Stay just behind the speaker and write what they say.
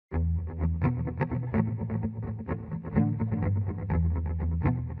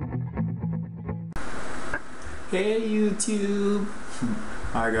Hey YouTube!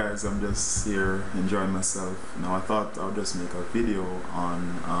 Hi guys, I'm just here enjoying myself. Now I thought I'll just make a video on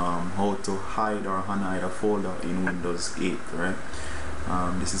how to hide or unhide a folder in Windows 8, right?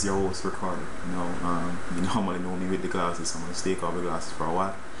 This is your host recording. You normally know me with the glasses, so I'm going to take off the glasses for a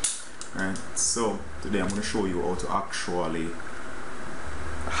while. Right? So today I'm going to show you how to actually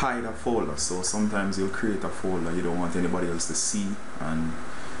hide a folder. So sometimes you'll create a folder you don't want anybody else to see, and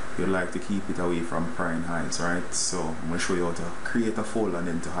you'd like to keep it away from prying eyes, right? So I'm going to show you how to create a folder and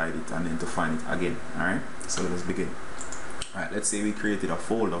then to hide it and then to find it again. Alright, so let's begin. Alright, let's say we created a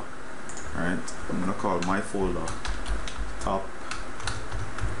folder. Alright, I'm going to call my folder top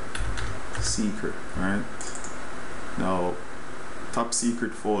secret. Alright, now top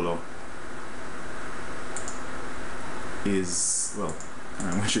secret folder is, well,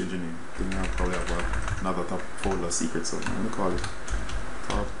 I'm going to change the name. I think I probably have another top folder secret, so I'm going to call it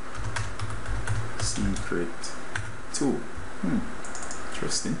top secret 2.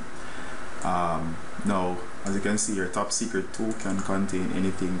 Interesting. Now as you can see here, top secret 2 can contain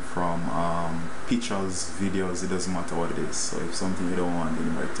anything from pictures, videos, it doesn't matter what it is. So if something you don't want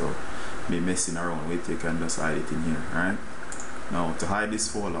anybody to be messing around with, you can just hide it in here. Alright, now to hide this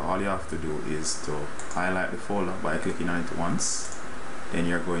folder, all you have to do is to highlight the folder by clicking on it once. Then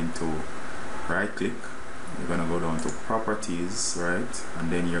you're going to right click, you're going to go down to properties, right, and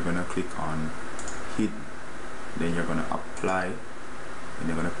then you're going to click on hidden, then you're going to apply, and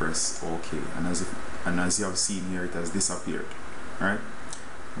you're going to press OK, and as you have seen here, it has disappeared. Right,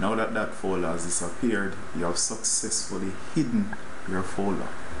 now that that folder has disappeared, you have successfully hidden your folder.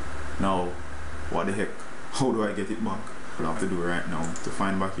 Now what the heck, how do I get it back? What you have to do right now to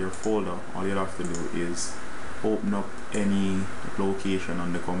find back your folder, all you have to do is open up any location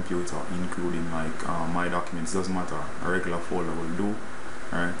on the computer, including like my documents, doesn't matter, a regular folder will do.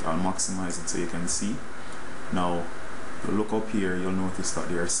 Alright, I'll maximize it so you can see. Now you look up here, you'll notice that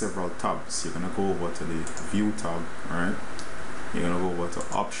there are several tabs. You're gonna go over to the view tab. Alright, you're gonna go over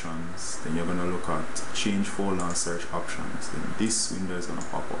to options, then you're gonna look at change folder and search options. Then this window is gonna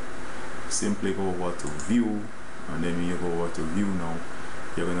pop up. Simply go over to view, and then when you go over to view now,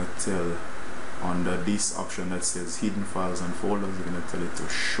 you're gonna tell under this option that says hidden files and folders, you're going to tell it to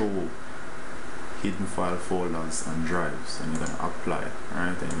show hidden file folders and drives, and you're going to apply.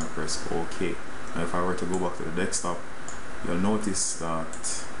 Alright, then you're going to press OK. Now if I were to go back to the desktop, you'll notice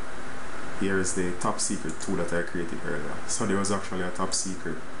that here is the top secret 2 that I created earlier. So there was actually a top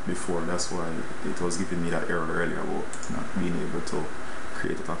secret before, that's why it was giving me that error earlier about not being able to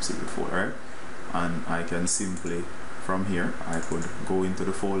create a top secret folder. Right? And I can simply, from here, I could go into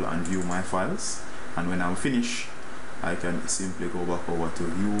the folder and view my files, and when I'm finished, I can simply go back over to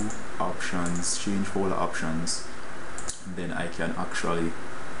view options, change folder options, then I can actually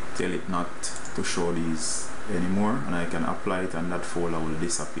tell it not to show these anymore, and I can apply it and that folder will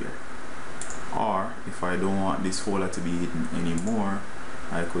disappear. Or if I don't want this folder to be hidden anymore,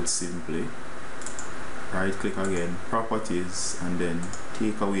 I could simply right click again, properties, and then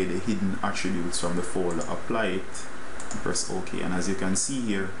take away the hidden attributes from the folder, apply it, and press OK, and as you can see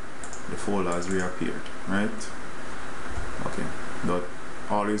here, the folder has reappeared. Right, okay, but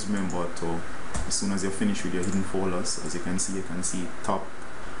always remember to, as soon as you're finished with your hidden folders, as you can see top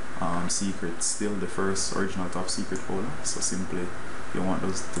secret, still the first original top secret folder. So simply, if you want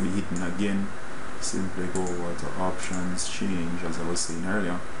those to be hidden again, simply go over to options, change, as I was saying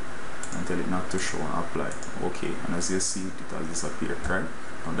earlier, and tell it not to show and apply. Okay, and as you see, it has disappeared. Right,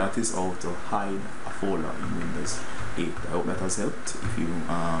 now that is how to hide a folder in Windows 8. I hope that has helped. If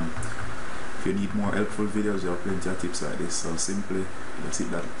you need more helpful videos, you have plenty of tips like this, so simply just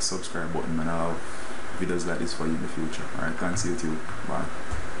hit that subscribe button and I'll have videos like this for you in the future. Alright, thanks YouTube, bye.